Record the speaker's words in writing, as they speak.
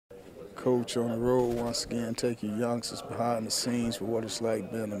Coach, on the road once again, taking youngsters behind the scenes for what it's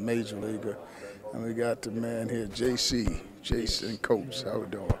like being a major leaguer. And we got the man here, JC, Jason, Coach. How we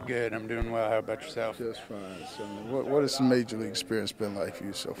doing? Good. I'm doing well. How about yourself? Just fine. So, what has the major league experience been like for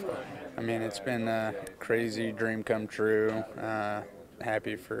you so far? I mean, it's been a crazy dream come true.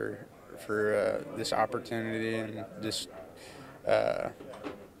 Happy for this opportunity, and just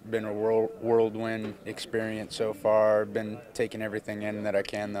been a whirlwind experience so far. Been taking everything in that I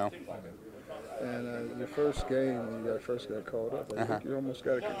can, though. And your first game, when you first got called up, I think you almost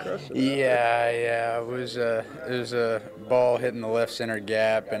got a concussion. Yeah. It was a ball hitting the left center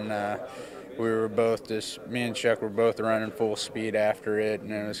gap, and we were both me and Chuck were both running full speed after it,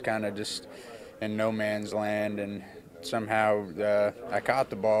 and it was kind of just in no man's land. And somehow I caught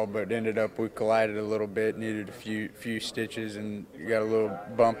the ball, but we collided a little bit, needed a few stitches, and got a little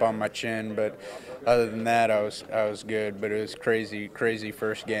bump on my chin. But other than that, I was good. But it was crazy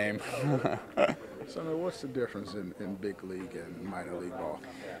first game. So what's the difference in big league and minor league ball?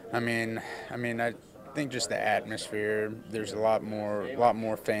 I think just the atmosphere. There's a lot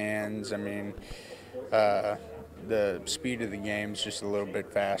more fans. I mean, the speed of the game is just a little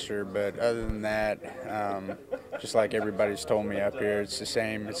bit faster, but other than that, just like everybody's told me up here, it's the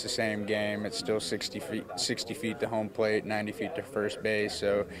same game. It's still 60 feet to home plate, 90 feet to first base.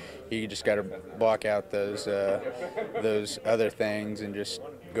 So you just got to block out those other things and just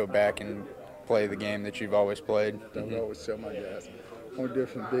go back and play the game that you've always played. I always tell my guys, only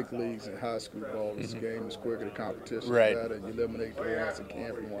difference in big leagues and high school ball is the game is quicker, the competition is better, and you eliminate the ones that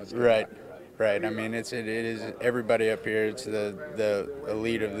can't be ones that Right. I mean, it is everybody up here. It's the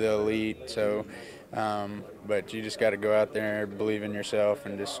elite of the elite. So, but you just got to go out there, believe in yourself,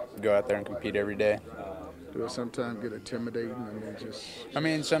 and just go out there and compete every day. Do it sometimes get intimidating?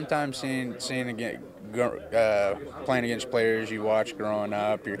 Sometimes seeing again, playing against players you watch growing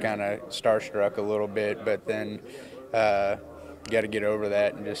up, you're kind of starstruck a little bit, but then you got to get over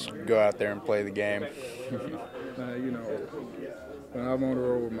that and just go out there and play the game. When I'm on the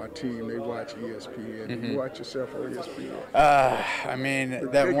road with my team, they watch ESPN. Do you watch yourself on ESPN?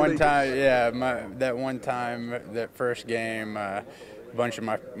 That one time, that first game, a bunch of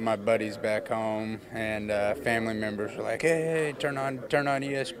my buddies back home and family members were like, hey, turn on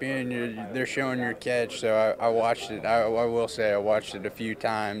ESPN. They're showing your catch. So I watched it. I will say I watched it a few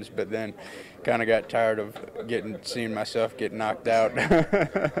times, but then kind of got tired of seeing myself get knocked out.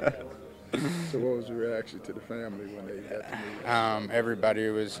 So what was the reaction to the family when they got to meet you? Everybody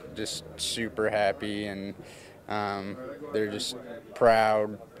was just super happy, and they're just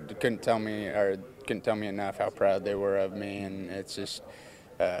proud. They couldn't tell me enough how proud they were of me, and it's just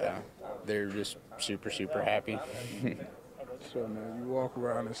they're just super happy. So man, you walk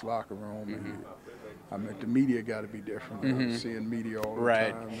around this locker room, and the media got to be different. Seeing media all the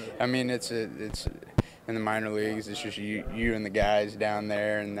time. I mean, it's in the minor leagues, it's just you and the guys down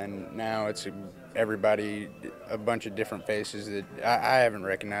there, and then now it's everybody, a bunch of different faces that I haven't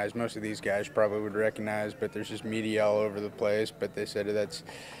recognized. Most of these guys probably would recognize, but there's just media all over the place. But they said that's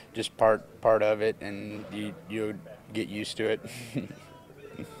just part of it, and you get used to it.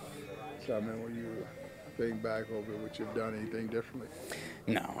 So, when you think back over what you've done, anything differently?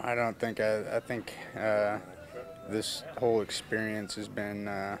 No, I don't think. I think this whole experience has been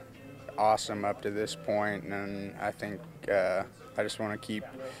awesome up to this point, and I think I just want to keep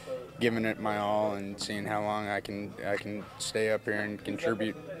giving it my all and seeing how long I can stay up here and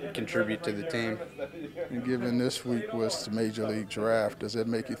contribute to the team. And given this week was the Major League Draft, does that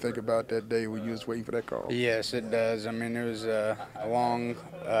make you think about that day when you was waiting for that call? Yes, it does. I mean, it was a long,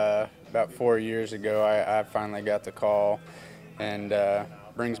 about 4 years ago, I finally got the call, and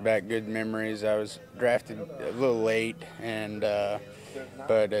brings back good memories. I was drafted a little late, and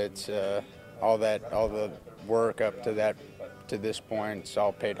but it's all the work up to this point, it's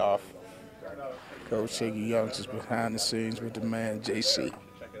all paid off. Coach, taking youngsters behind the scenes with the man, JC.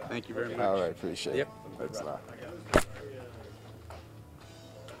 Thank you very much. All right, appreciate it. Yep. Thanks a lot.